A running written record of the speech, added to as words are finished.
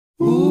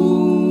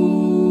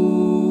Ooh,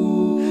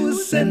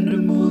 send a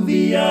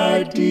movie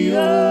idea.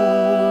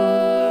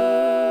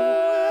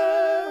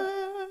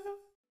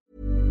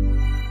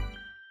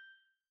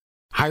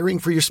 Hiring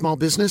for your small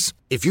business?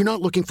 If you're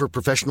not looking for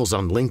professionals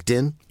on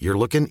LinkedIn, you're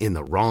looking in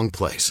the wrong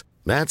place.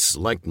 That's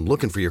like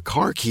looking for your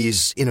car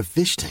keys in a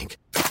fish tank.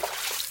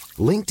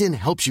 LinkedIn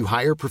helps you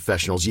hire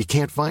professionals you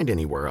can't find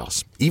anywhere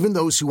else, even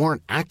those who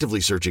aren't actively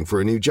searching for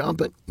a new job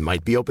but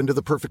might be open to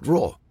the perfect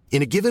role.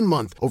 In a given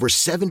month, over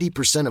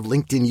 70% of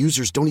LinkedIn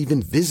users don't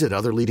even visit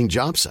other leading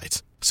job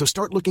sites. So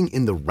start looking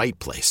in the right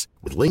place.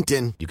 With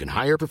LinkedIn, you can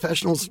hire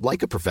professionals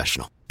like a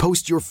professional.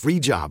 Post your free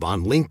job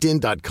on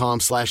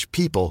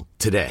linkedin.com/people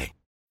today.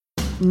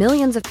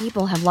 Millions of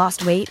people have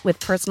lost weight with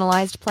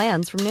personalized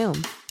plans from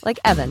Noom. Like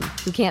Evan,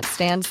 who can't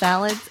stand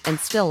salads and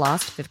still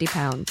lost 50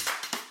 pounds.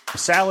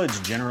 Salads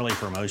generally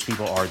for most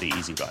people are the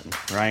easy button,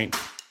 right?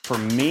 For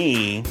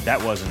me,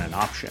 that wasn't an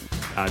option.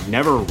 I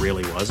never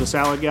really was a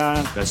salad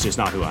guy. That's just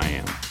not who I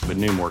am. But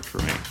Noom worked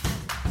for me.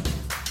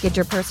 Get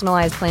your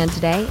personalized plan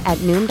today at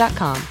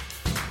Noom.com.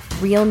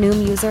 Real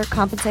Noom user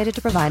compensated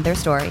to provide their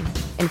story.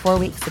 In 4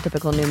 weeks, the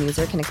typical Noom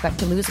user can expect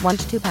to lose 1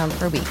 to 2 pounds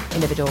per week.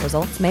 Individual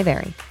results may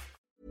vary.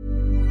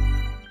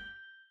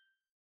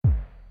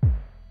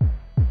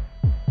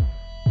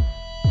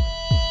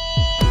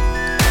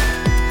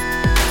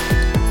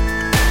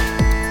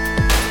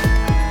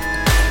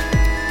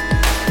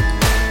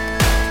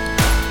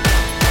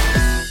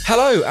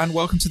 Hello and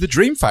welcome to the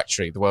Dream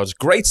Factory, the world's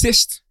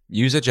greatest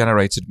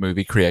user-generated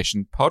movie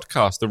creation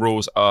podcast. The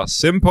rules are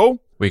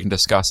simple. We can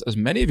discuss as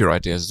many of your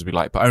ideas as we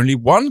like, but only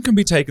one can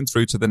be taken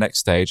through to the next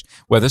stage,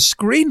 where the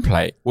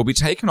screenplay will be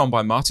taken on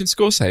by Martin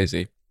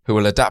Scorsese, who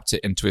will adapt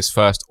it into his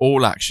first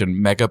all-action,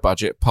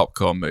 mega-budget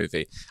popcorn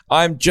movie.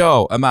 I'm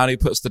Joel, a man who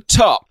puts the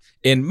top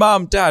in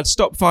Mum, Dad,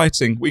 Stop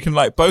Fighting. We can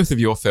like both of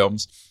your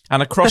films.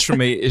 And across from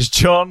me is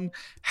John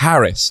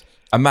Harris,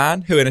 a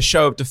man who, in a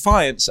show of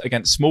defiance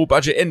against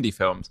small-budget indie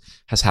films,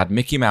 has had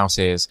Mickey Mouse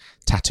ears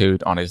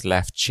tattooed on his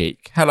left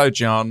cheek. Hello,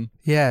 John.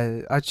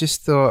 Yeah, I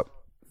just thought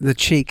the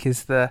cheek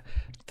is the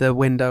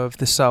window of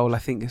the soul, I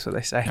think is what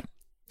they say.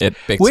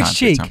 Which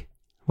cheek?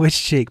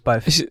 Which cheek,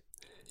 both?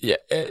 Yeah,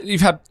 you've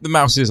had the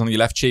mouse ears on your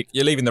left cheek.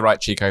 You're leaving the right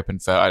cheek open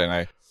for, I don't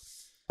know.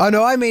 Oh,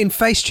 no, I mean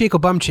face cheek or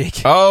bum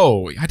cheek.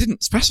 Oh, I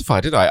didn't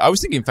specify, did I? I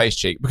was thinking face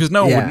cheek because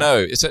no one would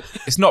know.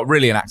 It's not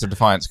really an act of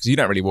defiance because you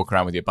don't really walk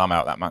around with your bum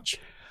out that much.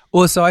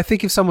 Also, I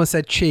think if someone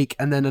said cheek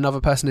and then another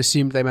person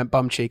assumed they meant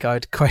bum cheek,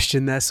 I'd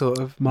question their sort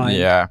of mind.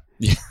 Yeah.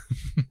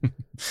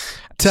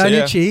 Turn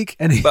your cheek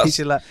and he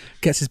like,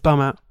 gets his bum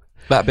out.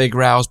 That big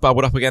row's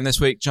bubbled up again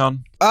this week,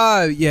 John.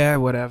 Oh, yeah,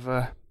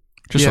 whatever.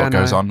 Just what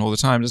goes on all the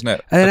time, doesn't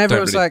it? And then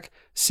everyone's like,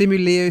 Simu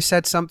Liu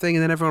said something,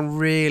 and then everyone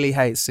really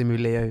hates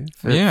Simu Liu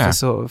for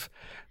sort of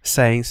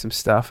saying some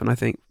stuff, and I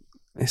think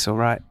it's all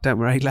right. Don't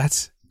worry,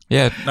 lads.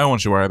 Yeah, no one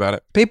should worry about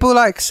it. People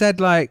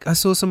said I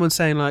saw someone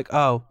saying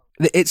oh,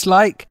 it's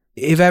like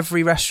if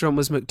every restaurant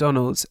was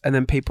McDonald's and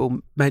then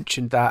people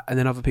mentioned that and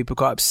then other people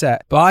got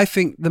upset. But I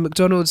think the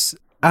McDonald's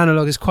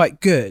analog is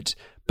quite good,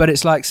 but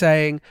it's like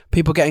saying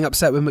people getting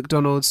upset with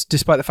McDonald's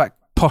despite the fact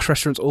posh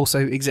restaurants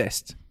also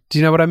exist. Do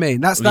you know what I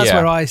mean? That's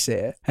where I see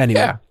it.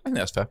 Anyway. Yeah, I think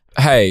that's fair.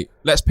 Hey,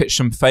 let's pitch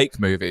some fake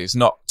movies,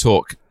 not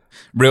talk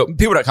real.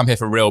 People don't come here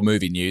for real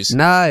movie news.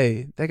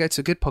 No, they go to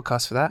a good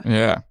podcast for that.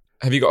 Yeah.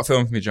 Have you got a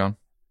film for me, John?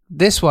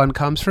 This one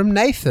comes from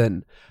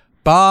Nathan.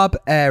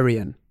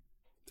 Barbarian.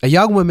 A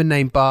young woman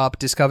named Barb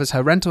discovers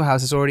her rental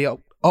house is already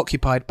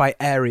occupied by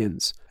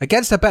Aryans.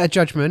 Against her better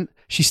judgment,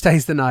 she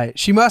stays the night.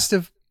 She must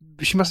have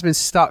been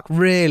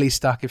really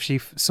stuck if she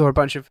saw a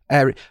bunch of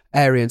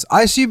Aryans.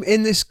 I assume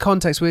in this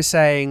context we're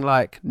saying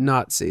like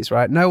Nazis,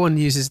 right? No one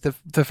uses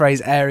the phrase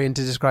Aryan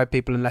to describe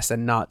people unless they're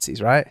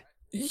Nazis, right?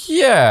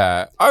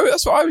 Yeah,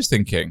 that's what I was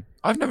thinking.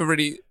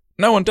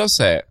 No one does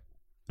say it.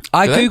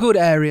 I googled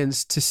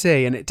Aryans to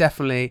see, and it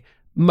definitely,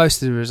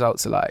 most of the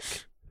results are like,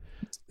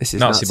 this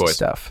is Nazi boys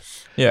stuff.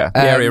 Yeah,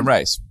 the Aryan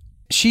race.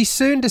 She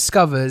soon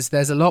discovers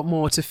there's a lot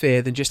more to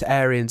fear than just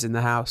Aryans in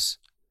the house.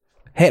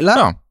 Hitler?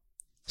 Oh.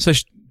 So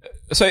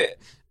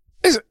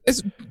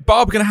is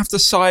Barb going to have to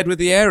side with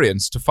the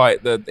Aryans to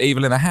fight the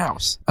evil in the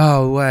house?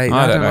 Oh, wait.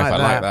 I don't know if I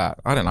like that.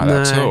 I don't like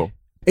that at all.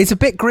 It's a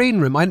bit Green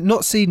Room. I've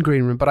not seen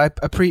Green Room, but I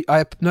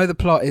know the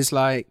plot is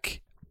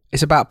like,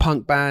 it's about a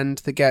punk band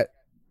that get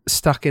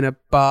stuck in a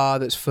bar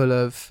that's full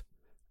of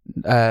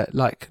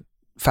like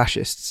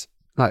fascists,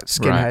 like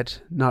skinhead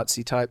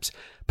Nazi types.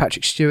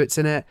 Patrick Stewart's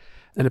in it,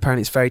 and apparently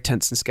it's very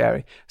tense and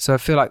scary. So I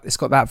feel like it's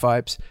got that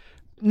vibes.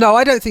 No,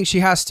 I don't think she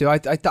has to.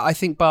 I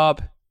think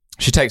Barb...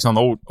 She takes on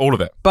all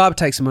of it. Barb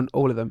takes on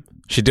all of them.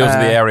 She deals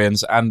with the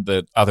Aryans and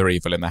the other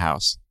evil in the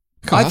house.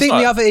 I think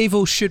the other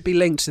evil should be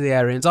linked to the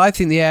Aryans. I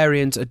think the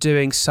Aryans are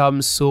doing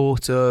some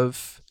sort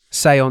of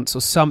seance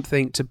or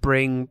something to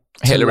bring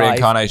Hitler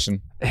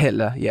reincarnation.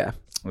 Hitler, yeah.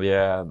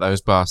 Yeah, those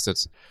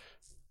bastards.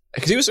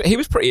 Because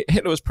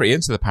Hitler was pretty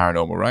into the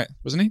paranormal, right?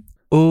 Wasn't he?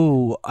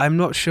 Oh, I'm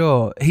not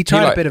sure. He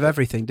tried a bit of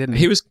everything, didn't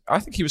he? I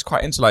think he was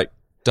quite into like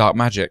dark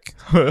magic.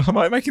 Am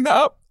I making that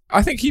up?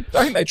 I think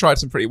they tried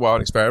some pretty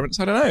wild experiments.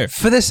 I don't know.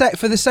 For the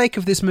sake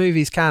of this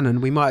movie's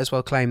canon, we might as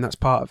well claim that's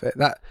part of it.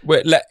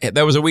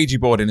 There was a Ouija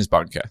board in his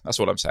bunker. That's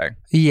what I'm saying.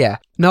 Yeah.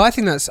 No, I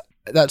think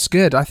that's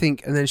good. I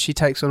think, and then she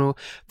takes on all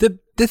the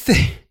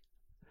thing.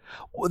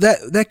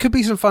 There could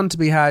be some fun to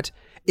be had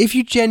if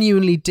you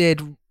genuinely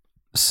did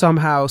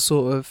somehow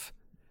sort of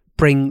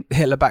bring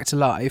Hitler back to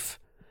life.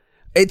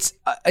 It's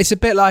a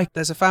bit like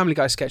there's a Family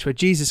Guy sketch where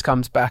Jesus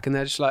comes back and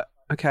they're just like,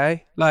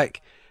 okay,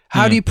 like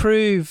how do you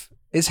prove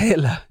it's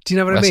Hitler? Do you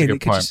know what I mean? A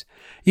good point.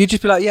 You'd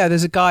just be like, yeah,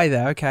 there's a guy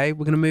there. Okay,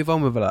 we're going to move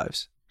on with our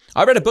lives.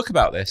 I read a book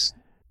about this.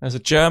 There's a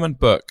German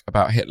book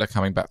about Hitler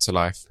coming back to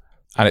life.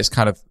 And it's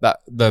kind of that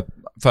the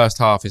first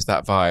half is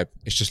that vibe.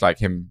 It's just like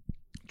him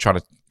trying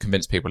to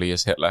convince people he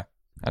is Hitler.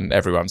 And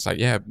everyone's like,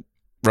 yeah,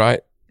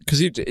 right.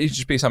 Because you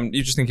just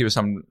think he was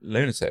some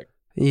lunatic.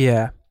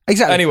 Yeah.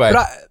 Exactly. Anyway.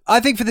 But I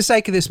think for the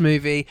sake of this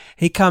movie,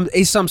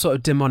 he's some sort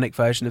of demonic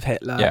version of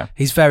Hitler. Yeah.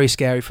 He's very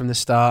scary from the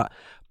start.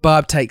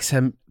 Barb takes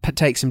him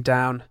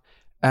down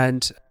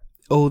and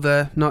all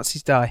the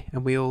Nazis die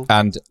and we all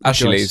And as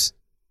she rejoice. leaves,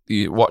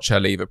 you watch her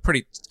leave a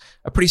pretty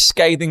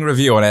scathing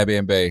review on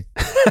Airbnb.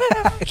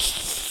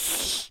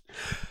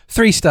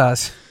 3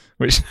 stars.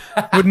 Which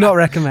Would not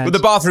recommend. But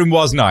the bathroom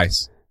was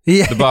nice.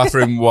 Yeah. The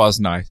bathroom was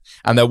nice.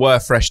 And there were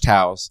fresh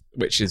towels,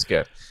 which is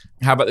good.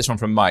 How about this one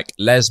from Mike?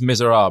 Les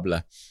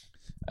Miserables.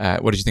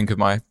 What did you think of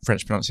my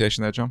French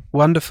pronunciation there, John?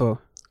 Wonderful.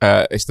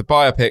 It's the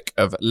biopic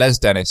of Les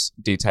Dennis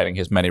detailing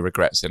his many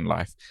regrets in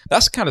life.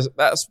 That's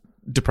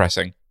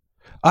depressing.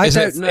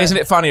 Isn't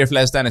it funnier if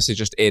Les Dennis is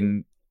just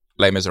in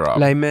Les Miserables?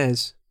 Les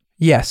Mis.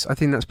 Yes, I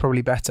think that's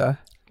probably better.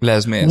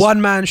 Les Mis.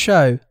 One-man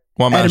show.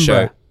 One-man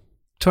Edinburgh, show.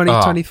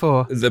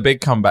 2024. The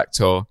big comeback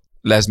tour,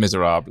 Les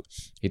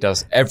Miserables. He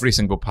does every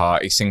single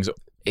part. He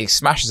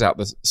smashes out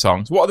the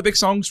songs. What are the big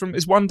songs from?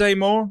 Is One Day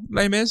More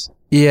Les Mis?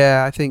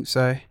 Yeah, I think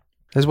so.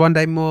 There's One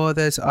Day More.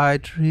 There's I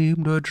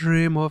Dreamed a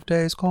Dream of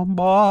Days Gone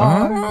By.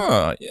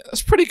 Ah, yeah,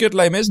 that's pretty good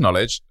Les Mis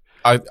knowledge.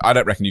 I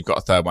don't reckon you've got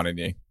a third one in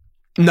you.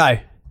 No,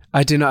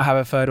 I do not have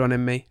a third one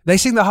in me. They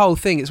sing the whole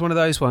thing. It's one of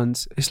those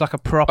ones. It's like a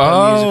proper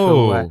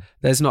musical where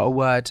there's not a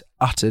word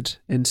uttered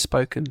in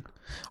spoken.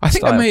 I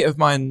think style. a mate of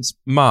mine's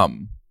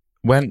mum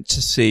went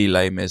to see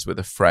Les Mis with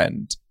a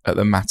friend at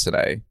the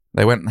matinee.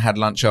 They went and had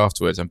lunch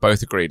afterwards and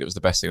both agreed it was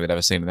the best thing they'd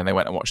ever seen. And then they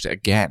went and watched it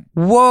again.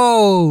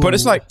 Whoa! But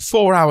it's like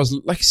 4 hours,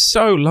 like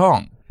so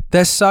long.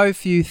 There's so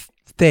few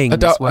things. A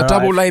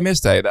double Les Mis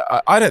day.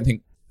 That I don't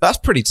think that's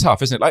pretty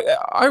tough, isn't it? Like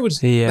I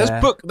would. Yeah.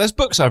 There's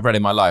books I've read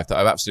in my life that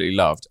I've absolutely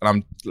loved, and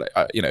I'm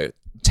like,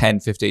 10,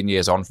 15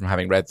 years on from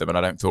having read them, and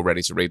I don't feel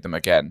ready to read them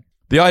again.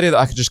 The idea that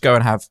I could just go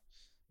and have,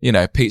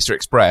 Pizza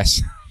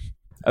Express,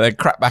 and then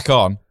crack back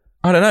on.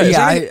 I don't know.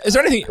 Is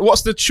there anything?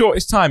 What's the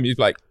shortest time you've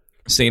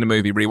seen a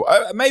movie?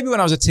 Maybe when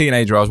I was a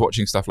teenager, I was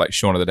watching stuff like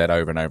Shaun of the Dead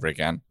over and over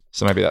again.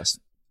 So maybe that's.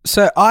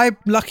 So I'm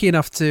lucky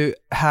enough to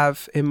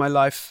have in my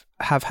life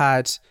have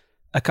had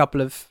a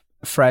couple of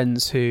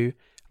friends who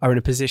are in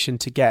a position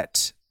to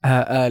get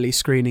early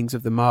screenings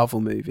of the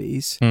Marvel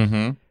movies.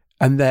 Mm-hmm.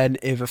 And then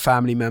if a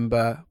family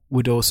member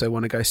would also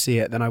want to go see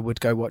it, then I would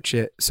go watch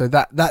it. So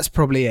that's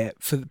probably it.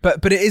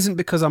 But it isn't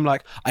because I'm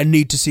like, I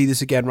need to see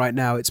this again right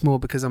now. It's more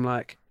because I'm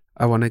like,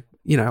 I want to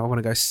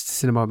go to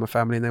cinema with my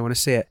family and they want to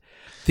see it.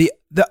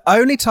 The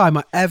only time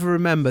I ever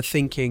remember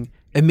thinking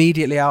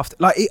immediately after,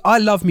 like, I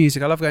love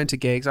music. I love going to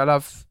gigs. I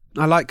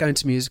like going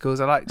to musicals.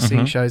 I like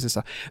seeing shows and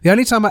stuff. The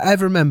only time I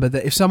ever remember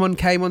that if someone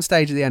came on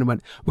stage at the end and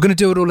went, we're going to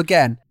do it all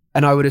again,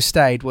 and I would have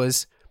stayed,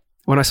 was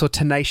when I saw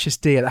Tenacious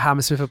D at the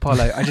Hammersmith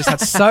Apollo. I just had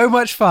so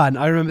much fun.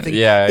 I remember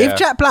thinking, if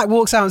Jack Black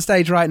walks out on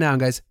stage right now and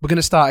goes, we're going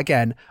to start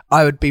again,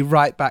 I would be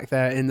right back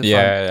there in the front.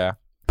 Yeah.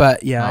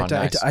 But yeah,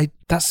 Nice.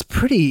 that's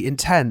pretty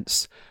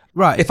intense.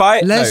 Right.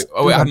 I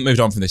haven't moved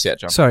on from this yet,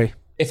 John. Sorry.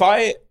 If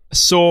I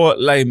saw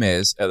Les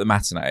Mis at the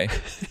matinee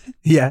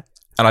Yeah.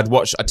 and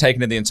I'd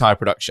taken in the entire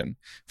production,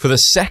 for the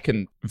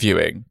second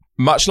viewing,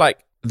 much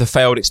like the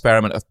failed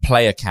experiment of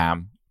Player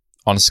Cam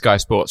on Sky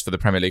Sports for the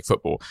Premier League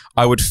football,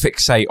 I would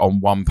fixate on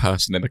one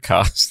person in the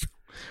cast.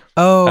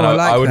 Oh, and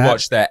I would that.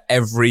 watch their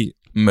every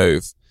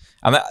move.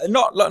 And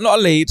not a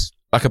lead,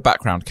 like a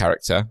background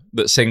character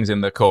that sings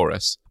in the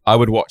chorus. I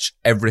would watch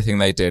everything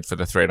they did for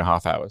the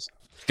 3.5 hours.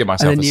 Give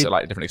myself a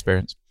slightly different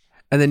experience.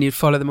 And then you'd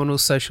follow them on all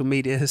social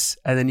medias,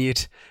 and then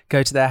you'd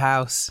go to their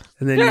house,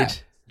 and then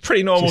you'd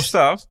pretty normal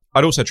stuff.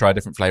 I'd also try a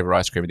different flavour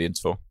ice cream at the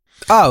interval.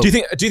 Oh, Do you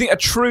think a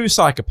true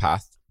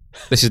psychopath,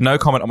 this is no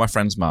comment on my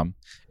friend's mum,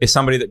 is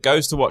somebody that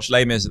goes to watch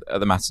Les Mis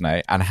at the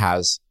matinee and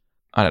has,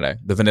 I don't know,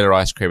 the vanilla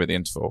ice cream at the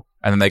interval,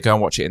 and then they go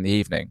and watch it in the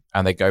evening,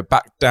 and they go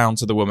back down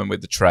to the woman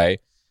with the tray,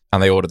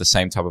 and they order the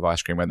same type of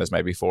ice cream when there's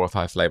maybe 4 or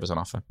 5 flavours on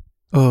offer?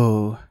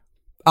 Oh,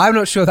 I'm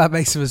not sure that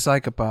makes him a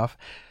psychopath.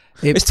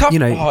 It's tough.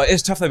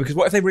 It's tough though, because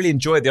what if they really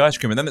enjoyed the ice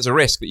cream, and then there's a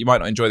risk that you might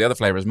not enjoy the other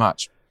flavour as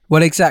much?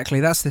 Well,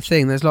 exactly. That's the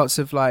thing. There's lots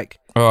of Oh,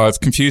 I've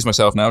confused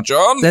myself now,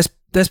 John.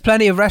 There's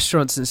plenty of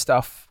restaurants and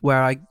stuff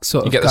where I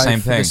sort of get go the same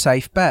for thing. the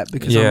safe bet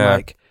because I'm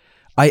like,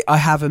 I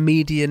have a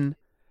median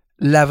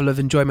level of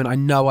enjoyment I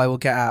know I will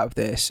get out of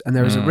this, and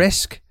there is a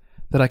risk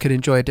that I could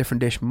enjoy a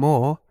different dish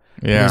more.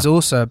 There's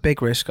also a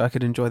big risk I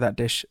could enjoy that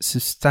dish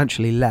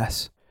substantially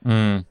less.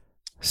 You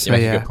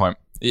make a good point.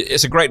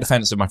 It's a great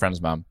defense of my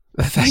friend's mum.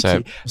 Thank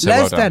you.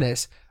 Les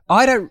Dennis.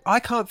 I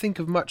can't think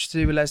of much to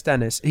do with Les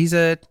Dennis. He's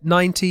a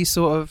 90s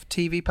sort of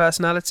TV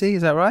personality,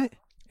 is that right?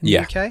 In the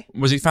UK?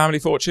 Was he Family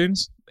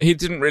Fortunes?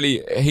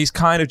 He's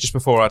kind of just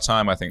before our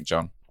time, I think,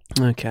 John.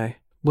 Okay.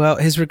 Well,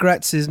 his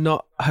regrets is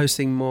not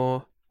hosting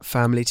more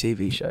family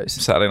TV shows.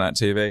 Saturday Night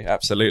TV,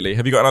 absolutely.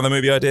 Have you got another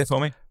movie idea for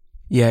me?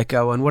 Yeah,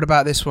 go on. What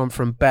about this one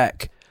from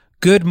Beck?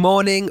 Good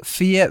morning,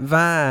 Fiat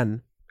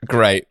Van.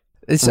 Great.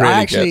 It's really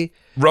actually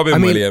good.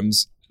 Robin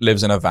Williams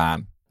lives in a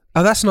van.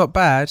 Oh, that's not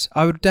bad.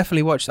 I would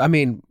definitely watch. I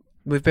mean,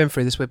 we've been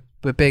through this.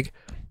 We're big.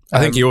 I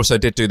think he also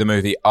did do the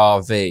movie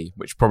RV,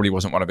 which probably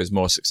wasn't one of his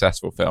more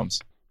successful films.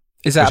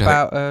 Is that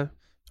about?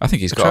 I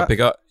think he's got a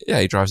big.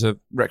 He drives a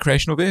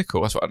recreational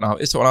vehicle. That's what an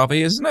RV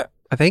is, isn't it?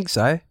 I think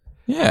so.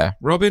 Yeah,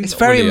 Robin. It's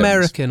very Williams.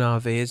 American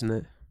RV, isn't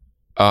it?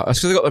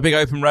 It's because they've got the big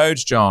open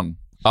roads, John.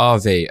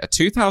 RV, a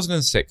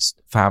 2006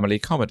 family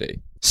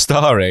comedy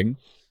starring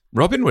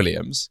Robin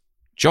Williams,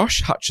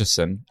 Josh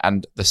Hutcherson,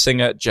 and the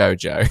singer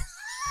JoJo.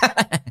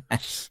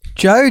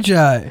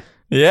 JoJo.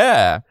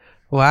 Yeah.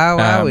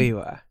 Wow,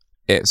 wowie.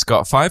 It's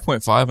got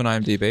 5.5 on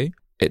IMDb.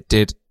 It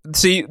did.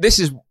 See, this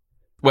is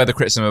where the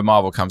criticism of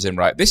Marvel comes in,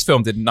 right? This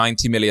film did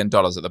 $90 million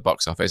at the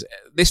box office.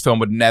 This film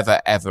would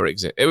never, ever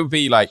exist. It would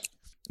be like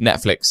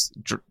Netflix,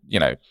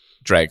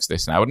 dregs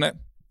this now, wouldn't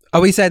it? Are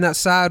we saying that's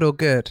sad or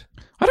good?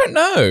 I don't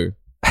know.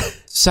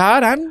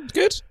 Sad and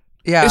good?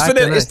 Yeah,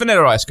 it's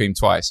vanilla ice cream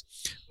twice.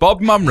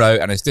 Bob Munro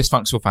and his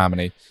dysfunctional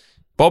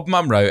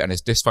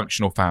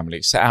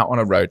family set out on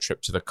a road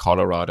trip to the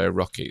Colorado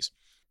Rockies.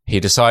 He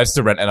decides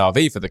to rent an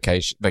RV for the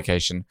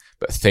vacation,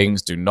 but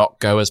things do not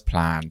go as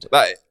planned.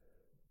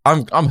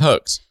 I'm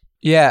hooked.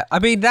 Yeah, I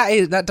mean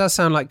that does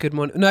sound like Good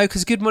Morning. No,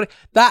 because Good Morning,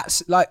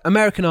 that's like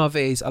American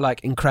RVs are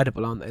like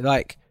incredible, aren't they?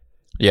 Like,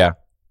 yeah,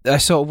 I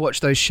sort of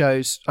watch those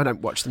shows. I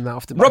don't watch them that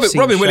often.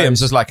 Robin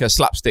Williams is like a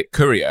slapstick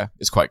courier.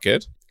 Is quite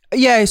good.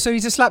 Yeah, so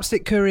he's a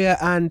slapstick courier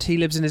and he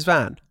lives in his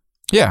van.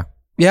 Yeah,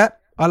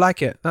 I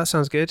like it. That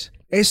sounds good.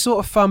 It's sort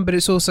of fun, but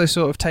it's also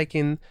sort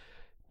of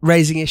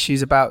raising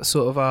issues about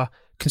sort of our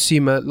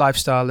consumer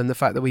lifestyle and the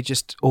fact that we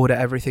just order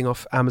everything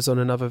off Amazon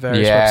and other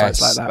various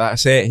websites like that.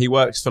 That's it. He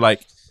works for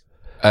like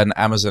an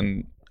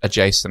Amazon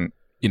adjacent,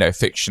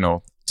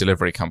 fictional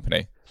delivery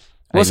company.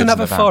 What's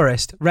another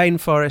forest?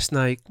 Rainforest?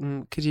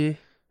 No, could you?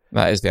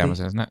 That is the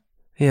Amazon, isn't it?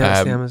 Yeah,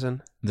 that's the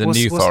Amazon.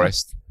 New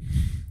Forest.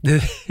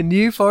 The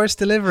New Forest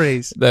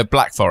Deliveries. The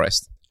Black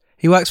Forest.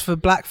 He works for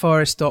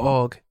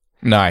blackforest.org.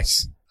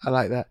 Nice. I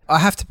like that. I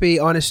have to be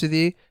honest with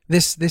you.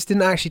 This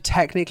didn't actually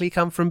technically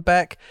come from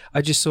Beck.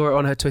 I just saw it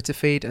on her Twitter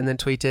feed and then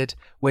tweeted,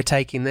 "We're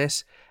taking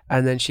this,"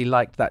 and then she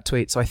liked that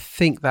tweet. So I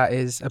think that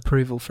is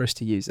approval for us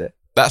to use it.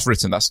 That's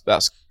written. That's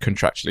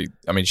contractually.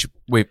 I mean,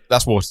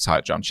 that's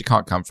watertight, John. She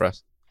can't come for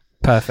us.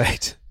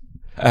 Perfect.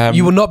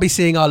 You will not be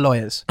seeing our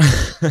lawyers.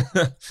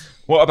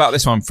 What about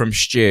this one from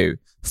Stu?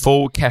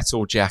 Full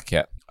kettle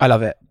jacket. I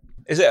love it.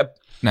 Is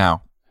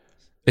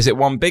it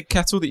one big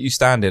kettle that you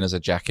stand in as a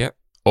jacket,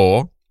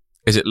 or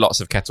is it lots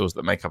of kettles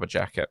that make up a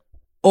jacket?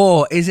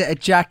 Or is it a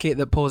jacket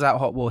that pours out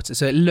hot water?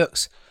 So it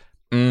looks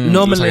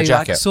normally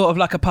like sort of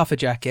like a puffer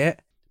jacket,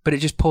 but it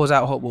just pours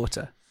out hot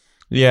water.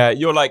 Yeah,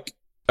 you're like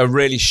a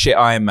really shit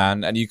Iron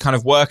Man, and you kind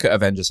of work at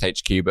Avengers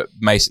HQ, but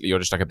basically you're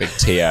just like a big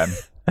TM.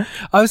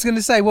 I was going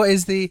to say, what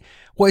is the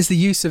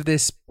use of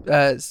this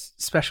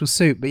special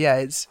suit? But yeah,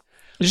 it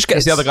just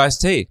gets the other guy's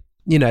tea.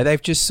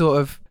 They've just sort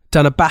of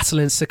done a battle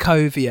in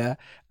Sokovia,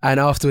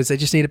 and afterwards they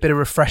just need a bit of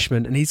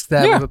refreshment, and he's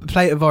there with a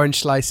plate of orange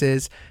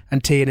slices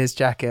and tea in his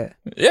jacket.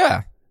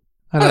 Yeah.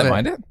 I don't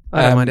mind it.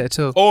 I don't mind it at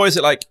all. Or is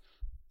it like,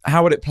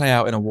 how would it play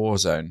out in a war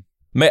zone?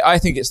 I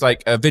think it's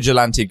like a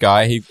vigilante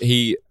guy.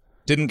 He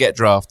didn't get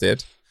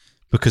drafted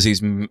because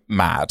he's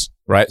mad,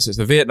 right? So it's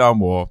the Vietnam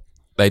War.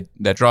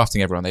 They're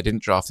drafting everyone. They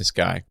didn't draft this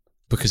guy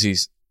because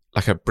he's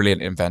like a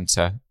brilliant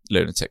inventor,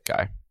 lunatic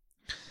guy.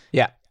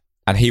 Yeah.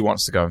 And he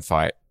wants to go and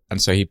fight.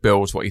 And so he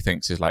builds what he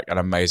thinks is like an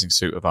amazing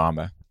suit of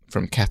armor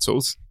from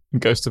kettles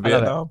and goes to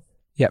Vietnam.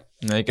 Yep.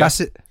 And there you go.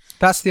 That's it.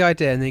 That's the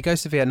idea. And then he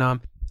goes to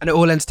Vietnam and it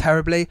all ends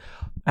terribly.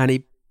 And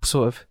he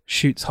sort of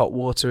shoots hot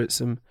water at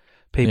some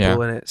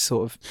people and it's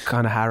sort of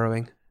kind of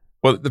harrowing.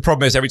 Well, the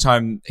problem is every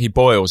time he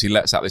boils, he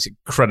lets out this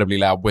incredibly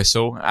loud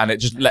whistle and it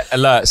just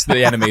alerts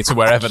the enemy to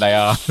wherever they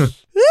are.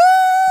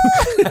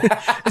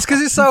 It's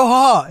because it's so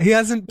hot. He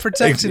hasn't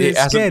protected his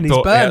skin. He's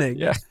burning.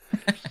 Yeah.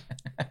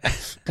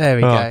 There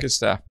we go. Good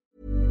stuff.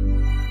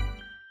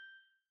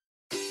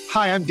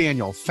 Hi, I'm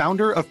Daniel,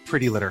 founder of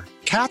Pretty Litter.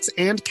 Cats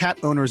and cat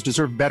owners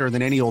deserve better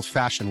than any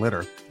old-fashioned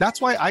litter.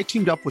 That's why I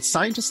teamed up with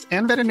scientists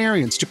and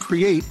veterinarians to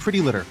create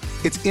Pretty Litter.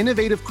 Its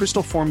innovative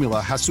crystal formula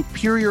has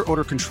superior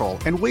odor control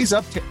and weighs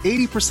up to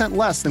 80%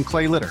 less than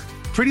clay litter.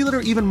 Pretty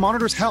Litter even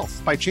monitors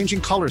health by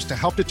changing colors to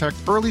help detect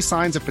early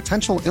signs of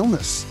potential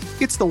illness.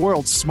 It's the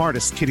world's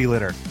smartest kitty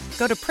litter.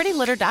 Go to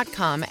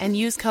prettylitter.com and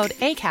use code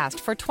ACAST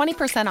for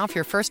 20% off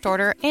your first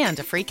order and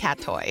a free cat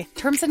toy.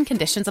 Terms and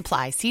conditions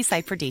apply. See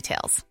site for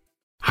details.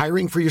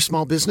 Hiring for your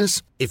small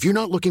business? If you're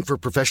not looking for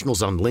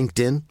professionals on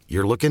LinkedIn,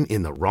 you're looking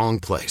in the wrong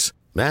place.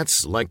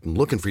 That's like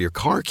looking for your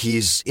car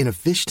keys in a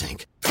fish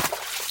tank.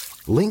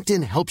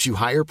 LinkedIn helps you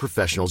hire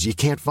professionals you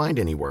can't find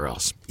anywhere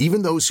else,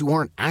 even those who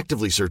aren't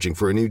actively searching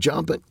for a new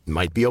job but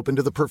might be open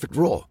to the perfect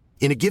role.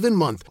 In a given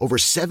month, over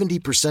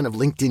 70% of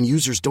LinkedIn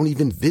users don't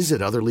even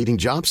visit other leading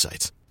job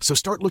sites. So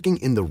start looking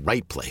in the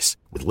right place.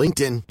 With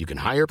LinkedIn, you can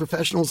hire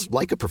professionals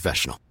like a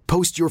professional.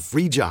 Post your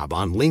free job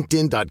on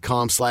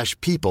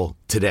linkedin.com/people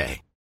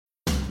today.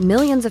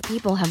 Millions of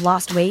people have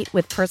lost weight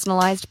with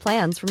personalized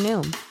plans from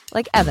Noom.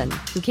 Like Evan,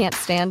 who can't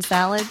stand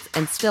salads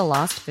and still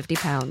lost 50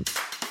 pounds.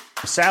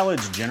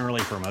 Salads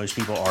generally for most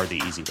people are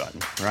the easy button,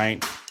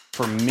 right?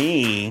 For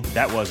me,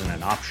 that wasn't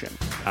an option.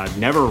 I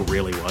never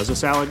really was a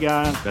salad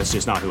guy. That's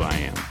just not who I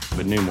am.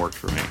 But Noom worked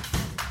for me.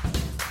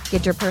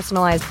 Get your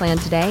personalized plan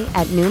today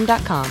at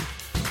Noom.com.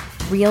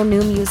 Real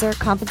Noom user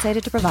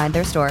compensated to provide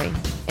their story.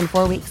 In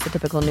 4 weeks, the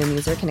typical Noom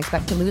user can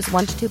expect to lose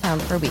 1 to 2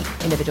 pounds per week.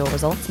 Individual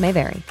results may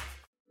vary.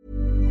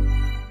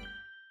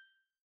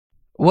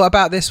 What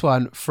about this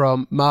one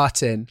from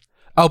Martin?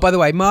 Oh, by the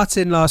way,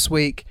 Martin last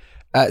week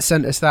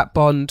sent us that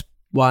Bond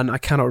one. I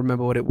cannot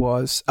remember what it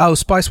was. Oh,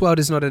 Spice World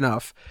is not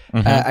enough.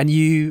 And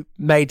you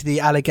made the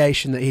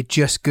allegation that he'd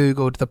just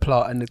Googled the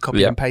plot and had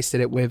copied and pasted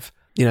it with,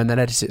 and then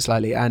edited it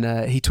slightly.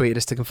 And he tweeted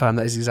us to confirm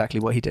that is exactly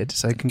what he did.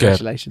 So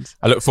congratulations.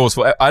 Good.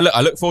 I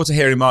look forward to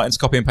hearing Martin's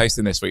copy and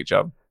pasting this week,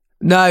 John.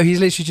 No, he's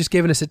literally just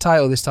given us a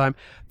title this time.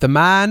 The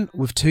Man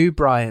with Two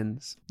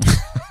Brians.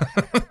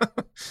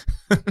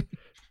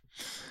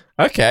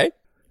 Okay.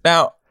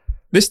 Now,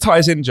 this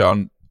ties in,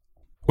 John,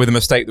 with a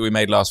mistake that we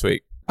made last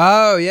week.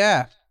 Oh,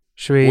 yeah.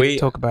 Should we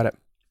talk about it?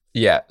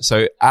 Yeah.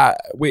 So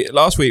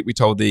last week we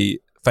told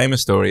the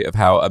famous story of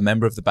how a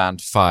member of the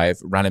band Five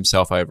ran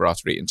himself over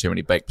after eating too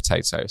many baked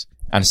potatoes.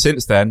 And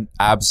since then,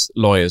 Ab's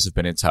lawyers have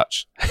been in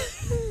touch.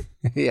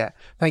 Yeah.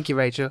 Thank you,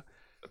 Rachel.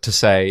 To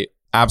say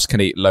Abs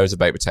can eat loads of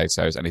baked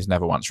potatoes and he's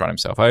never once run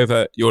himself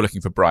over. You're looking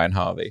for Brian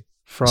Harvey.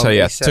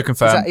 To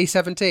confirm. Is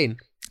that E17?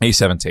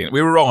 E17.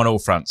 We were wrong on all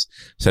fronts.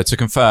 So to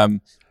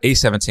confirm,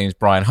 E17's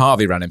Brian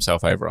Harvey ran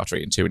himself over after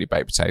eating too many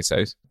baked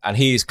potatoes. And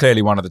he's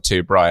clearly one of the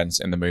two Brians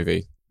in the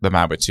movie, The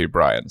Man with Two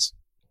Brians.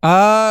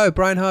 Oh,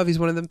 Brian Harvey's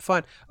one of them.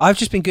 Fine. I've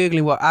just been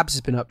Googling what Abs has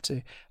been up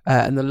to.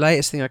 And the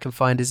latest thing I can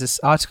find is this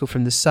article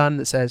from The Sun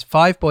that says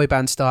 5 boy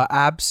band star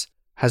Abs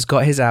has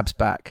got his abs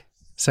back.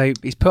 So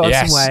he's put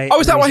on some weight. Oh,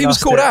 is that why he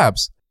was called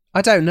Abs?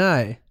 I don't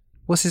know.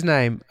 What's his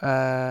name?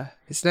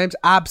 His name's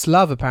Abs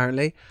Love,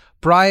 apparently.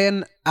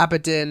 Brian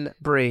Aberdeen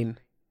Breen.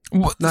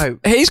 What? No.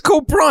 He's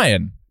called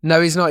Brian. No,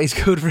 he's not. He's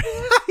called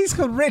he's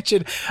called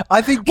Richard.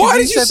 I think. Why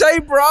did you say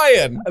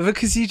Brian?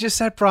 Because you just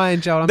said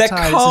Brian, Joel. There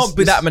can't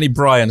be that many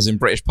Brians in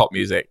British pop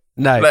music.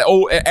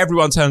 No.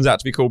 Everyone turns out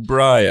to be called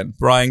Brian.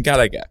 Brian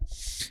Gallagher.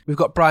 We've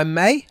got Brian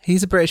May.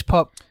 He's a British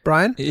pop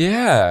Brian.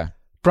 Yeah.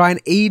 Brian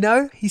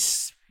Eno.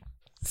 He's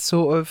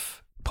sort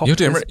of pop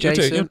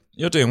adjacent.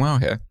 You're doing well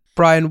here.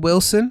 Brian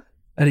Wilson,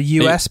 a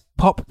US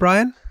pop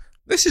Brian.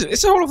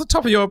 It's all off the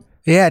top of your...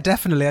 Yeah,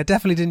 definitely. I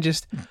definitely didn't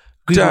just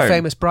Google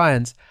famous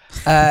Brians.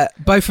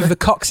 Both of the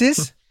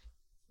Coxes.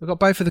 We've got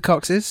both of the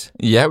Coxes.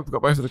 Yeah, we've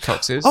got both of the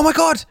Coxes. Oh my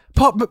God!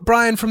 Pop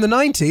Brian from the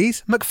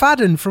 90s.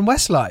 McFadden from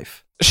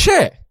Westlife.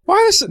 Shit. Why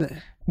is it...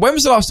 When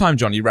was the last time,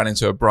 John, you ran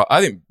into a Brian?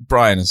 I think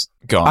Brian is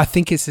gone. I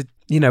think it's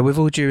with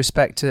all due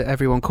respect to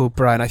everyone called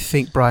Brian, I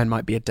think Brian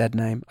might be a dead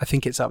name. I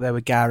think it's up there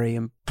with Gary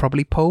and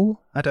probably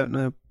Paul. I don't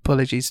know.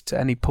 Apologies to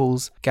any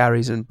Pauls,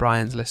 Garys and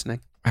Brians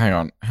listening. Hang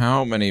on.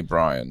 How many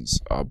Brians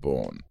are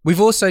born?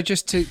 We've also,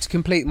 just to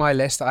complete my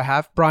list that I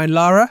have, Brian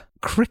Lara,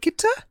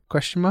 cricketer? ?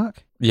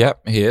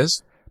 Yep, he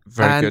is.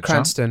 Very and good.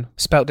 Cranston,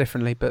 spelt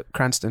differently, but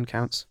Cranston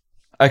counts.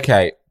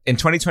 Okay. In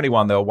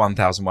 2021, there were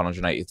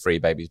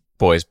 1,183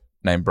 boys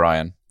named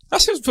Brian.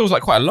 That feels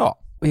like quite a lot.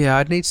 Yeah,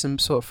 I'd need some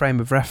sort of frame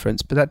of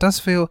reference, but that does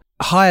feel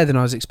higher than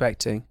I was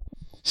expecting.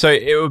 So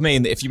it would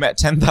mean that if you met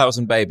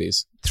 10,000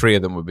 babies, 3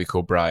 of them would be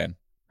called Brian.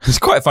 It's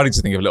quite funny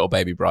to think of little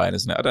baby Brian,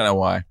 isn't it? I don't know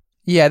why.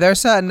 Yeah, there are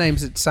certain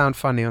names that sound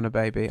funny on a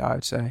baby, I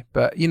would say.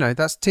 But,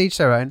 that's to each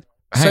their own.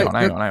 Hang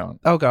on.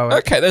 Oh, go away.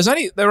 Okay,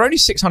 there are only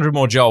 600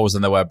 more Joels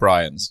than there were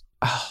Brians.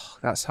 Oh,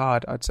 that's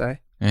hard, I'd say.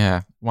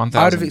 Yeah, 1,000.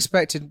 I would have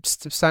expected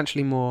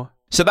substantially more.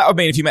 So that would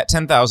mean if you met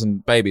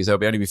 10,000 babies, there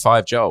would only be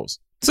 5 Joels.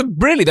 So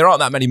really, there aren't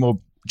that many more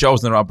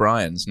Joels than there are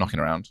Brians knocking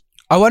around.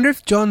 I wonder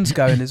if John's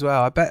going as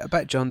well. I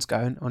bet John's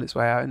going on its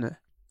way out, isn't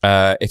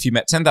it? If you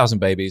met 10,000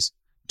 babies,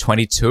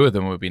 22 of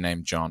them would be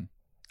named John.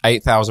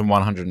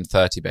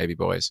 8,130 baby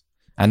boys.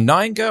 And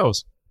 9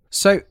 girls.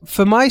 So,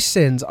 for my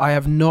sins, I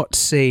have not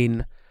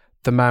seen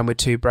The Man with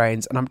Two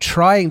Brains, and I'm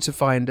trying to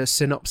find a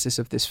synopsis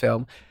of this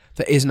film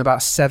that isn't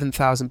about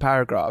 7,000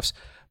 paragraphs.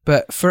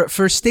 But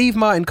for a Steve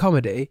Martin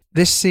comedy,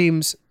 this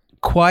seems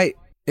quite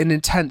an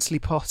intensely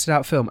plotted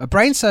out film. A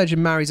brain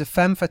surgeon marries a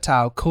femme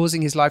fatale,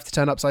 causing his life to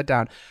turn upside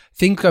down.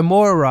 Things go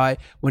more awry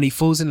when he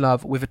falls in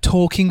love with a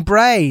talking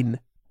brain.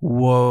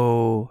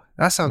 Whoa.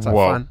 That sounds like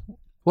fun.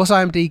 What's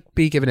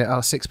IMDb giving it?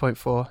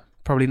 6.4.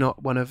 Probably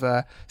not one of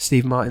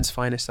Steve Martin's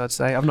finest, I'd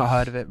say. I've not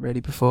heard of it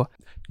really before.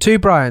 Two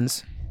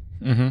Brians.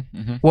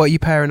 What are you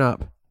pairing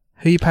up?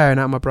 Who are you pairing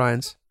up, my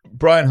Bryans?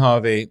 Brian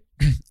Harvey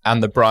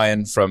and the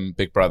Brian from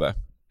Big Brother.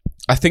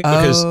 I think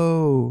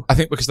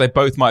because they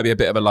both might be a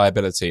bit of a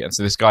liability, and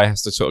so this guy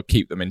has to sort of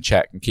keep them in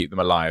check and keep them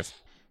alive.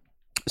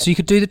 So you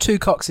could do the two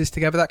Coxes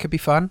together. That could be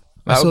fun.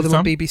 I saw them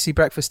on BBC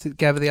Breakfast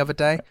together the other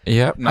day.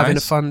 Yeah, nice. Having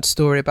a fun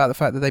story about the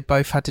fact that they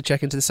both had to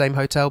check into the same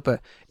hotel,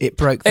 but it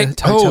broke the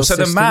hotel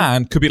system. The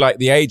man could be like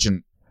the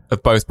agent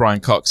of both Brian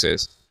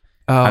Coxes.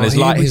 And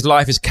his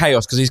life is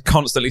chaos because he's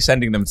constantly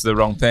sending them to the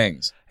wrong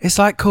things. It's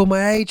like Call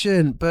My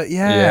Agent, but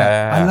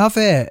yeah, I love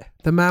it.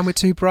 The man with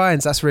two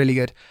Brians, that's really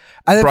good.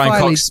 And then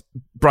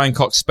Brian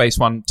Cox, Space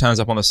One, turns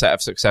up on the set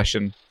of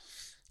Succession.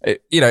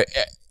 It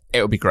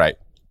would be great.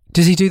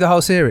 Does he do the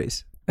whole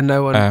series? And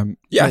no one I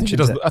think he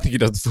does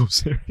the full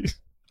series.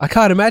 I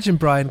can't imagine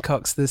Brian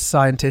Cox, the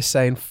scientist,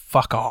 saying,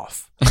 fuck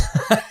off.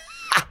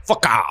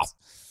 Fuck off.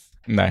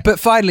 No.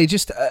 But finally,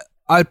 just...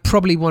 I'd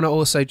probably want to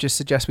also just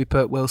suggest we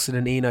put Wilson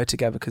and Eno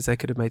together because they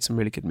could have made some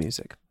really good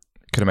music.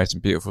 Could have made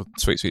some beautiful,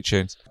 sweet, sweet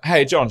tunes.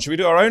 Hey, John, should we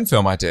do our own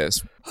film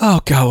ideas? Oh,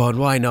 go on.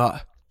 Why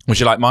not? Would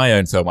you like my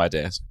own film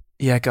ideas?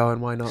 Yeah, go on.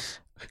 Why not?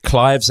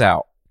 Clive's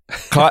out.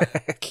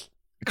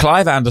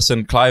 Clive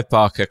Anderson, Clive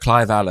Barker,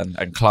 Clive Allen,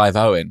 and Clive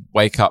Owen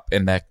wake up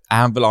in their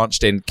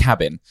avalanched-in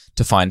cabin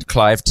to find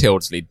Clive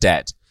Tildesley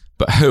dead.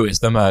 But who is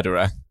the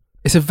murderer?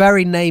 It's a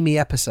very namey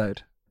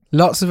episode.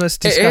 Lots of us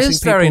discussing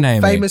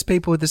famous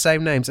people with the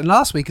same names. And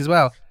last week as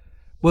well,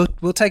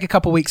 we'll take a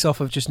couple weeks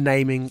off of just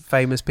naming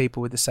famous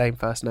people with the same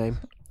first name.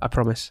 I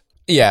promise.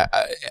 Yeah,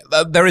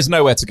 there is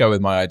nowhere to go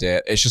with my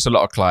idea. It's just a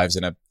lot of Clives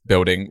in a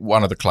building.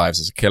 One of the Clives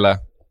is a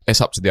killer.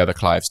 It's up to the other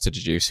Clives to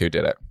deduce who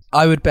did it.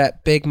 I would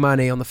bet big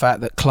money on the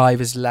fact that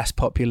Clive is less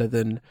popular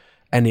than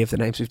any of the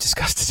names we've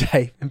discussed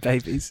today in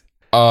babies.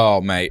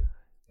 Oh, mate.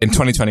 In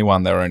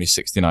 2021, there were only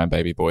 69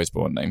 baby boys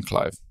born named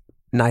Clive.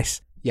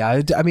 Nice.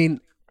 Yeah, I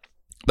mean...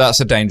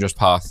 That's a dangerous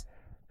path.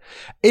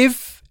 And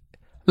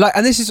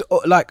this is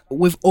like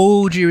with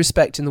all due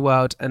respect in the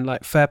world and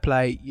like fair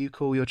play, you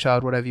call your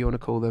child whatever you want to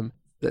call them,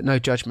 that no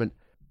judgment.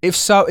 If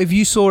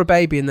you saw a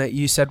baby and that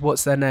you said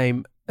what's their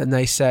name and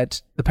the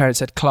parent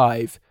said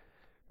Clive,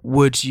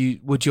 would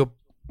you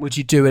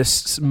do a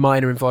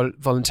minor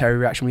involuntary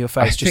reaction with your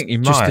face? Just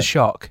the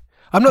shock.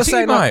 I'm not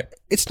saying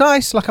it's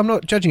nice, like I'm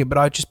not judging it, but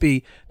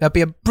there'd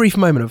be a brief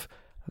moment of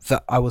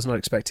that I was not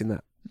expecting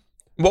that.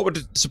 What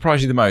would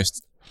surprise you the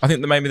most? I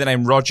think maybe the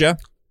name Roger.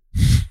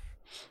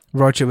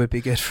 Roger would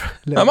be good.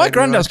 My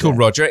granddad's called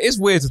Roger. It is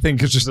weird to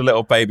think of just a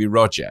little baby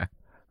Roger.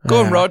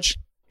 Go on, Rog.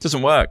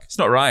 Doesn't work. It's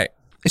not right.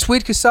 It's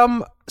weird because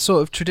some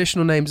sort of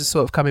traditional names are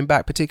sort of coming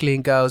back, particularly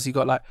in girls. You've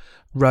got like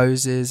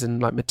Roses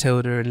and like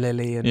Matilda and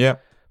Lily and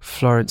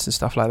Florence and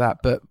stuff like that.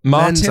 But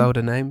men's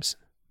older names,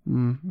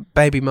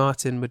 baby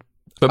Martin would.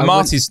 But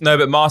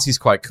Marty's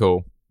quite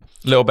cool.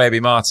 Little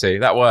baby Marty.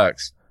 That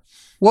works.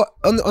 What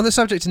on the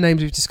subject of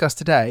names we've discussed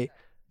today?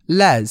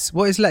 Les.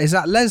 What is Les? Is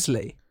that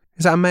Leslie?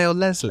 Is that a male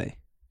Leslie?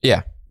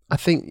 Yeah. I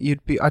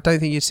don't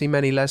think you'd see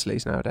many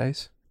Leslies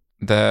nowadays.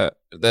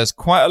 There's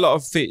quite a lot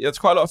of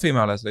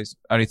female Leslies.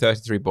 Only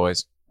 33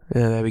 boys.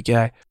 Yeah, there we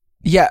go.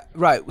 Yeah,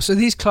 right. So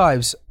these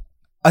Clives,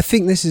 I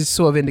think this is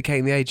sort of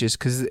indicating the ages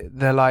because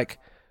they're like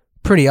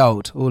pretty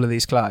old, all of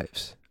these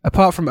Clives.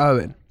 Apart from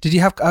Owen. Did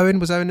you have Owen?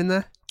 Was Owen in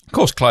there? Of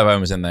course Clive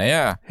Owen was in there,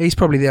 yeah. He's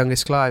probably the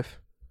youngest Clive.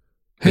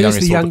 Who's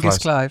the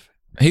youngest Clive?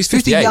 He's 58.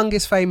 Who's the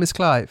youngest famous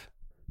Clive?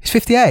 He's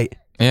 58?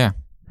 Yeah.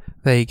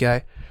 There you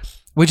go.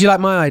 Would you like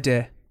my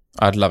idea?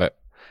 I'd love it.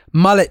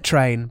 Mullet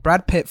train.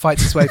 Brad Pitt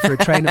fights his way through a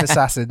train of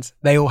assassins.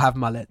 They all have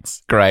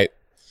mullets. Great.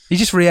 You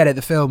just re-edit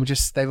the film,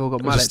 they've all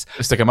got mullets.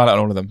 Just stick a mullet on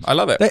all of them. I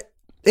love it.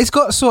 It's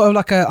got sort of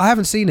like I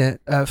haven't seen it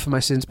for my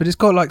sins, but it's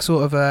got like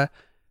sort of a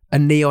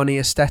neon-y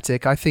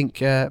aesthetic. I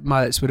think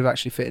mullets would have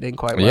actually fitted in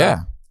quite well. Yeah.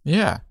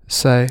 Yeah.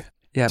 So,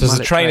 yeah. Does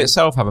the train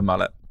itself have a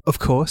mullet? Of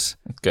course.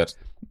 Good.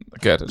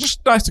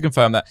 Just nice to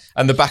confirm that.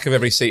 And the back of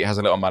every seat has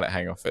a little mullet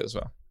hanging off it as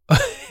well.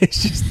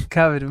 It's just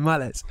covered in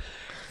mullets.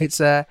 It's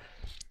a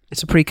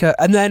precursor.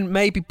 And then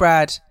maybe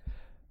Brad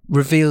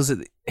reveals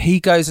that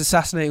he goes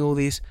assassinating all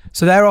these.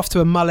 So they're off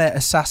to a mullet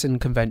assassin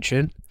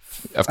convention.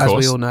 Of course. As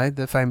we all know,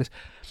 the famous.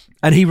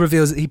 And he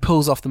reveals that he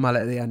pulls off the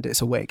mullet at the end.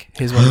 It's a wig.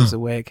 His one was a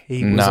wig.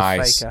 He was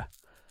a faker.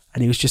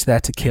 And he was just there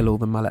to kill all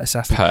the mullet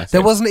assassins. Perfect.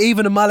 There wasn't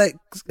even a mullet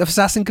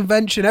assassin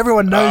convention.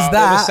 Everyone knows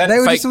that. They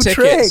were just all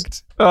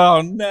tricked.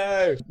 Oh,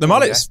 no. The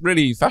mullet's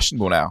really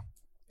fashionable now.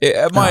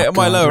 At my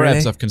lower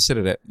ends, I've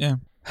considered it. Yeah.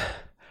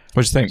 What do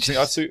you think? Do you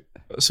think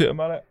I'd suit a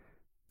mullet?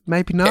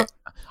 Maybe not.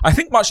 I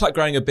think much like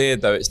growing a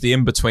beard, though, it's the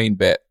in-between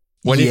bit.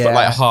 When you've got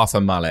like half a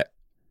mullet.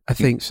 I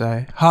think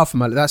so. Half a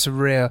mullet. That's a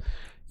real...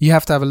 You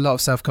have to have a lot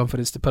of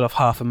self-confidence to pull off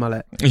half a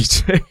mullet. You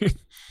do.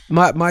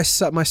 My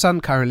son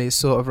currently is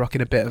sort of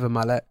rocking a bit of a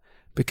mullet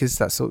because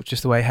that's sort of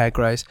just the way hair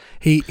grows.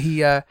 But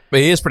he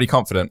is pretty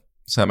confident,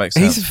 so that makes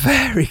sense. He's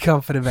very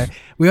confident, mate.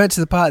 We went to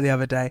the park the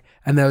other day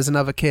and there was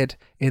another kid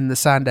in the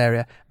sand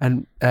area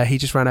and he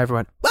just ran over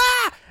and went,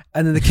 "Ah!"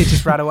 And then the kid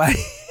just ran away.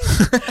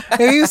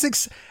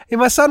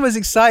 My son was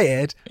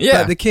excited,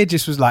 but the kid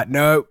just was like,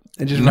 no,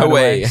 and just ran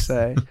away.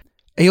 So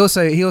He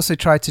also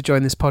tried to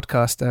join this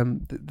podcast.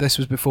 This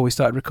was before we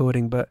started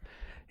recording, but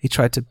he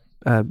tried to.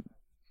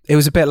 It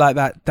was a bit like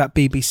that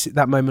BBC,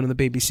 that moment on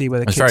the BBC where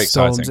the kid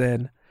storms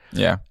in.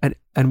 Yeah, and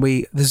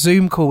the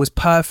Zoom call was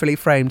perfectly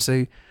framed,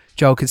 so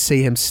Joel could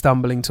see him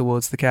stumbling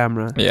towards the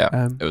camera.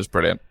 Yeah, it was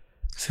brilliant.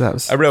 So that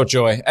was a real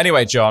joy.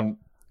 Anyway, John,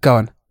 go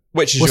on.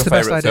 Which is your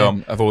favourite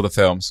film of all the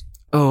films?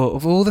 Oh,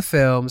 of all the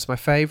films, my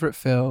favourite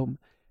film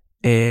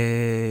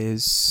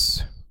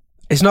is...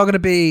 It's not going to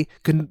be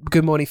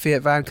Good Morning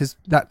Fiat Van because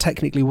that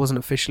technically wasn't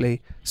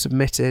officially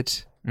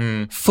submitted.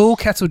 Full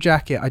Kettle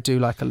Jacket I do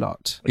like a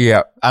lot.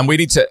 Yeah, and we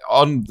need to,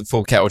 on the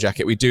Full Kettle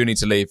Jacket, we do need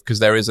to leave because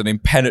there is an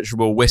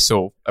impenetrable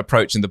whistle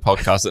approaching the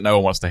podcast that no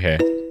one wants to hear.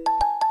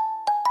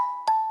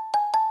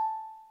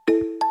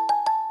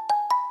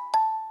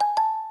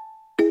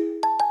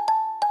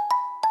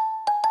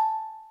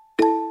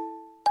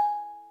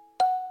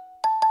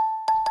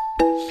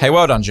 Hey,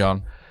 well done,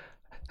 John.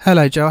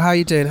 Hello, Joel. How are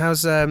you doing?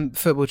 How's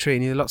football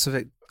treating you? Lots of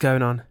it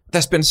going on.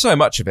 There's been so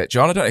much of it,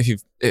 John. I don't know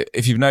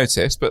if you've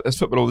noticed, but there's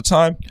football all the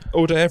time,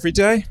 all day, every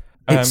day.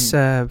 It's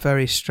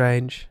very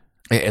strange.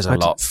 It is a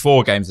lot.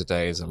 4 games a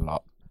day is a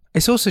lot.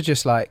 It's also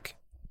just like,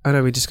 I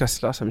know we discussed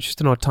it last time, it's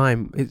just an odd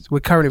time.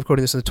 We're currently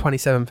recording this on the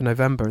 27th of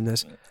November,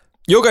 and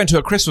You're going to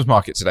a Christmas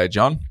market today,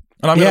 John,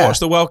 and I'm going to watch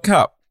the World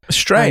Cup.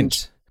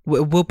 Strange.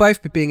 And we'll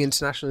both be being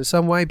international in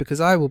some way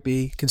because I will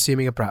be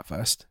consuming a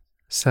bratwurst.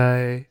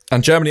 So,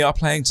 and Germany are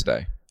playing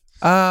today.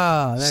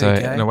 There we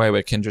go. In a way,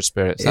 we're kindred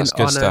spirits. That's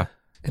good stuff.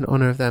 In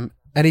honour of them.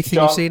 Anything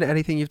you've seen?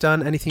 Anything you've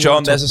done? Anything?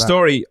 John, there's a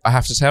story I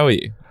have to tell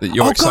you that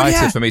you're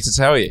excited for me to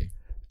tell you.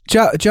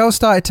 Joel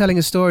started telling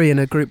a story in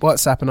a group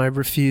WhatsApp, and I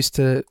refused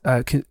to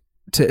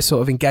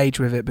sort of engage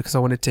with it because I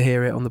wanted to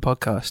hear it on the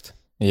podcast.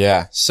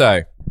 Yeah.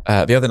 So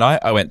the other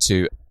night, I went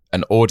to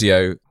an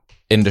audio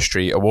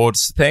industry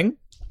awards thing,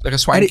 like a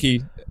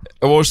swanky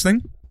awards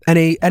thing.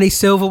 Any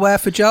silverware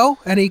for Joel?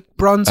 Any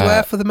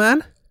bronzeware for the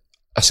man?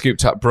 I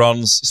scooped up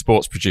bronze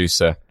sports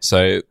producer.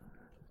 So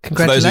for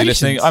those of you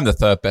listening, I'm the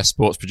 3rd best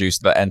sports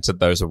producer that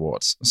entered those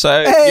awards.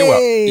 So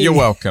you're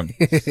welcome.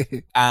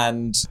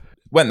 And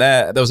went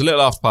there. There was a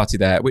little after party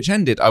there, which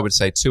ended, I would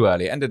say, too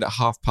early. It ended at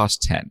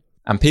 10:30.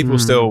 And people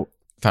still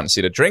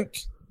fancied a drink.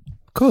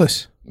 Of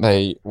course.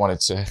 They wanted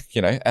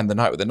to, end the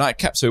night with a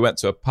nightcap. So we went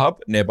to a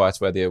pub nearby to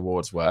where the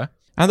awards were.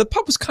 And the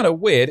pub was kind of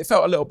weird. It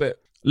felt a little bit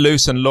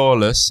loose and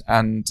lawless,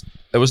 and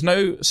there was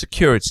no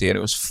security, and it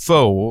was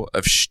full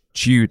of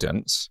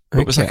students.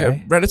 But it was like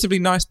a relatively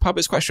nice pub.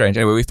 It's quite strange.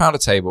 Anyway, we found a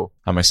table,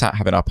 and we sat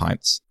having our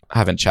pints,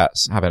 having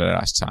chats, having a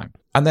nice time.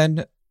 And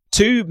then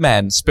 2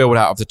 men spilled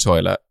out of the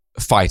toilet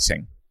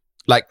fighting,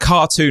 like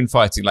cartoon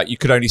fighting, like you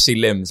could only see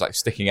limbs like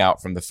sticking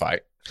out from the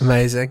fight.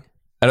 Amazing.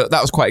 And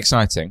that was quite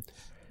exciting.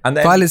 And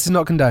then violence is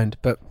not condoned,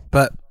 but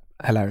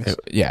hilarious.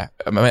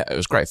 It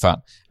was great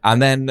fun.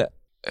 And then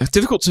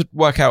difficult to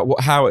work out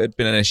how it had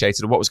been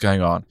initiated or what was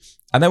going on.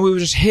 And then we were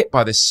just hit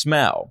by this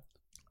smell,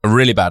 a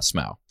really bad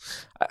smell.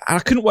 And I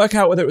couldn't work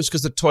out whether it was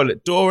because the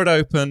toilet door had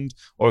opened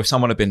or if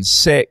someone had been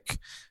sick,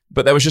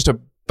 but there was just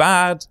a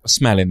bad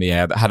smell in the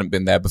air that hadn't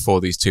been there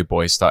before these 2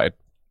 boys started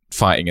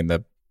fighting in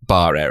the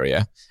bar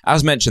area.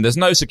 As mentioned, there's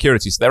no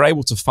security, so they're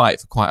able to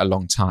fight for quite a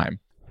long time.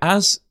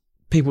 As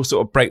people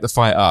sort of break the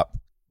fight up,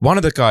 one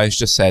of the guys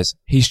just says,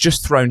 "He's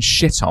just thrown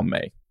shit on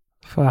me."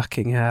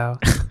 Fucking hell.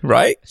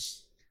 Right?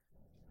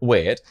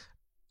 Weird.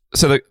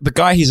 So the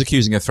guy he's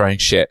accusing of throwing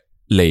shit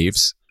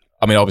leaves.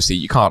 I mean, obviously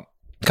you can't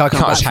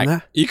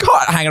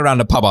hang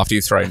around a pub after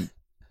you've thrown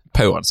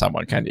poo on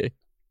someone, can you?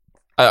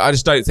 I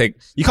just don't think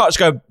you can't just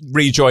go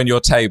rejoin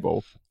your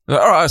table. All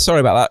right,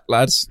 sorry about that,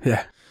 lads.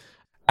 Yeah.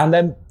 And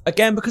then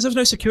again, because there was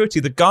no security,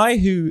 the guy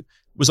who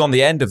was on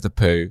the end of the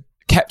poo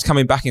kept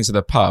coming back into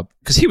the pub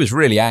because he was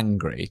really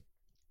angry.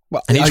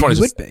 Well, and he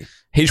just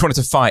he wanted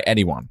to fight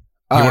anyone.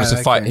 He wanted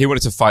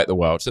to fight the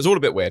world. So it's all a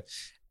bit weird.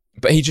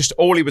 But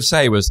all he would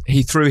say was,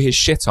 he threw his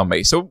shit on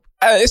me. So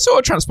it sort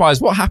of transpires.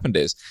 What happened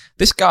is,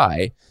 this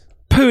guy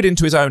pooed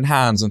into his own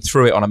hands and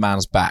threw it on a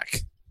man's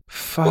back.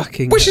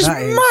 Which is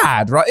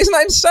mad, right? Isn't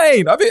that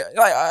insane?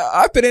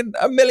 I've been in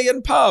a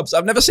million pubs.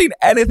 I've never seen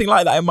anything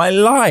like that in my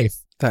life.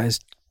 That is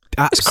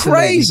it's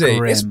crazy.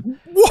 Grim. It's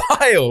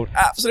wild.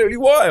 Absolutely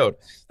wild.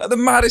 Like the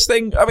maddest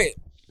thing. I mean,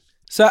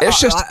 so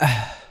it's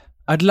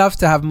I'd love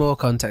to have more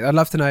context. I'd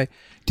love to know,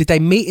 did they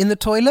meet in the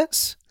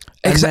toilets?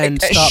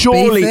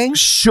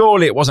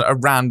 Surely it wasn't a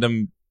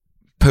random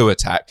poo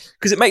attack,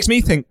 because it makes me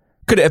think,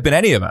 could it have been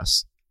any of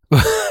us?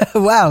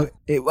 Wow.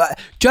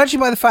 Judging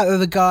by the fact that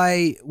the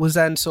guy was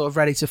then sort of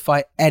ready to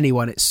fight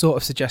anyone, it sort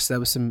of suggests there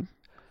was some...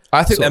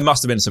 I think there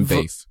must have been some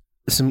beef.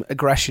 Some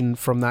aggression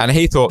from that. And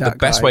he thought the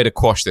best way to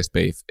quash this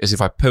beef is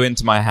if I poo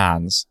into my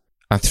hands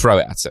and throw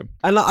it at him.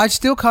 And I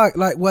still can't,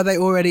 were they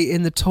already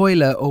in the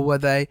toilet, or were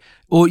they...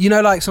 Or,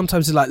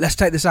 sometimes they're like, let's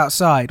take this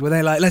outside. Were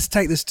they like, let's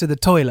take this to the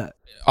toilet?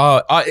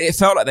 It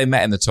felt like they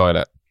met in the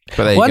toilet.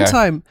 But there you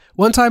go.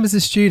 One time as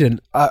a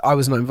student, I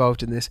was not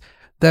involved in this.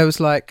 There was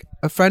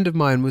a friend of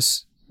mine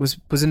was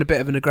in a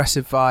bit of an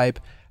aggressive vibe,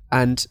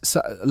 and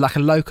so, like a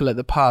local at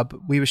the pub.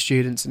 We were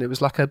students, and it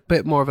was like a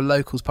bit more of a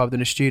locals pub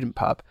than a student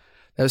pub.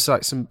 there was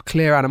like some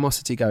clear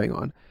animosity going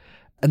on.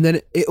 And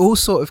then it all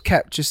sort of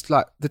kept just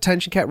like, the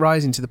tension kept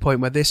rising to the point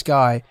where this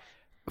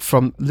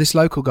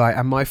local guy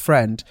and my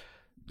friend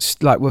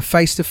like were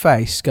face to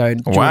face going,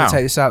 do you want to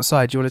take this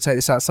outside? Do you want to take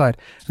this outside?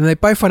 And they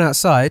both went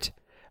outside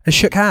and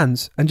shook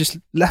hands and just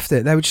left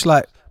it. They were just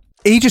like,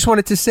 he just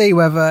wanted to see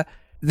whether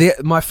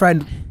my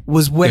friend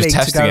was willing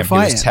to go and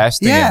fight him. He was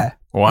testing him.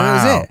 Wow. And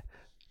that was it.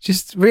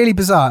 Just really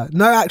bizarre.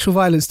 No actual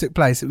violence took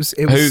place. It was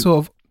sort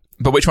of...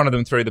 But which one of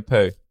them threw the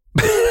poo?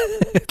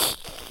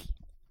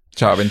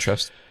 Just out of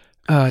interest.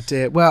 Oh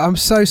dear. Well, I'm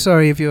so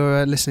sorry if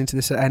you're listening to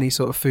this at any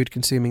sort of food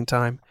consuming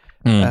time.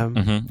 And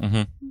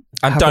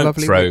don't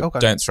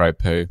throw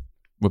poo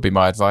would be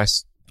my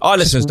advice. Our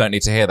listeners don't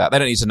need to hear that. They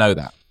don't need to know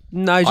that.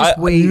 No,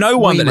 no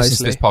one that listens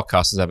to this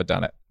podcast has ever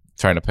done it.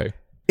 Thrown a poo.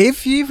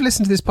 If you've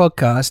listened to this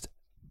podcast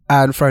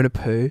and thrown a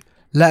poo,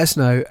 let us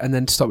know and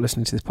then stop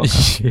listening to this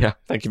podcast. Yeah,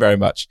 thank you very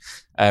much.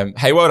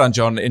 Hey, well done,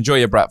 John. Enjoy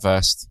your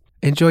bratwurst.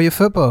 Enjoy your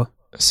football.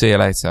 See you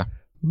later.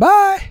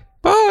 Bye.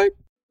 Bye.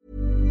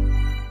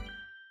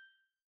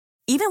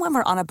 Even when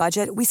we're on a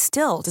budget, we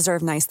still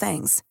deserve nice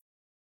things.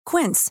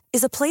 Quince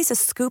is a place to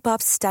scoop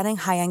up stunning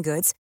high-end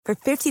goods for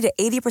 50 to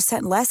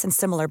 80% less than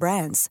similar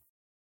brands.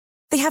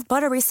 They have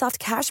buttery soft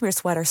cashmere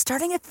sweaters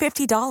starting at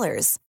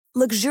 $50,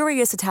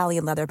 luxurious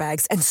Italian leather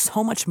bags, and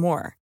so much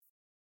more.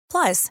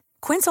 Plus,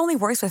 Quince only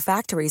works with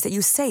factories that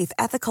use safe,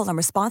 ethical, and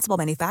responsible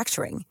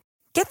manufacturing.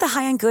 Get the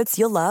high-end goods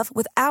you'll love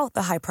without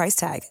the high price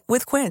tag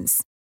with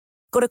Quince.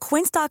 Go to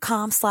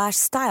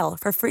quince.com/style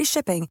for free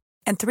shipping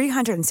and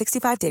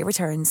 365-day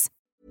returns.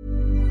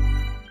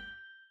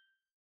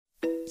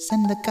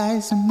 Send the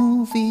guys a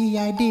movie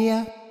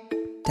idea.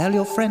 Tell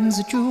your friends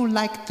that you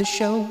like the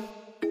show.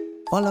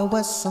 Follow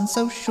us on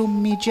social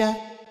media.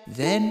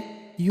 Then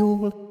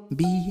you'll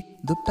be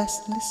the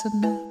best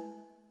listener.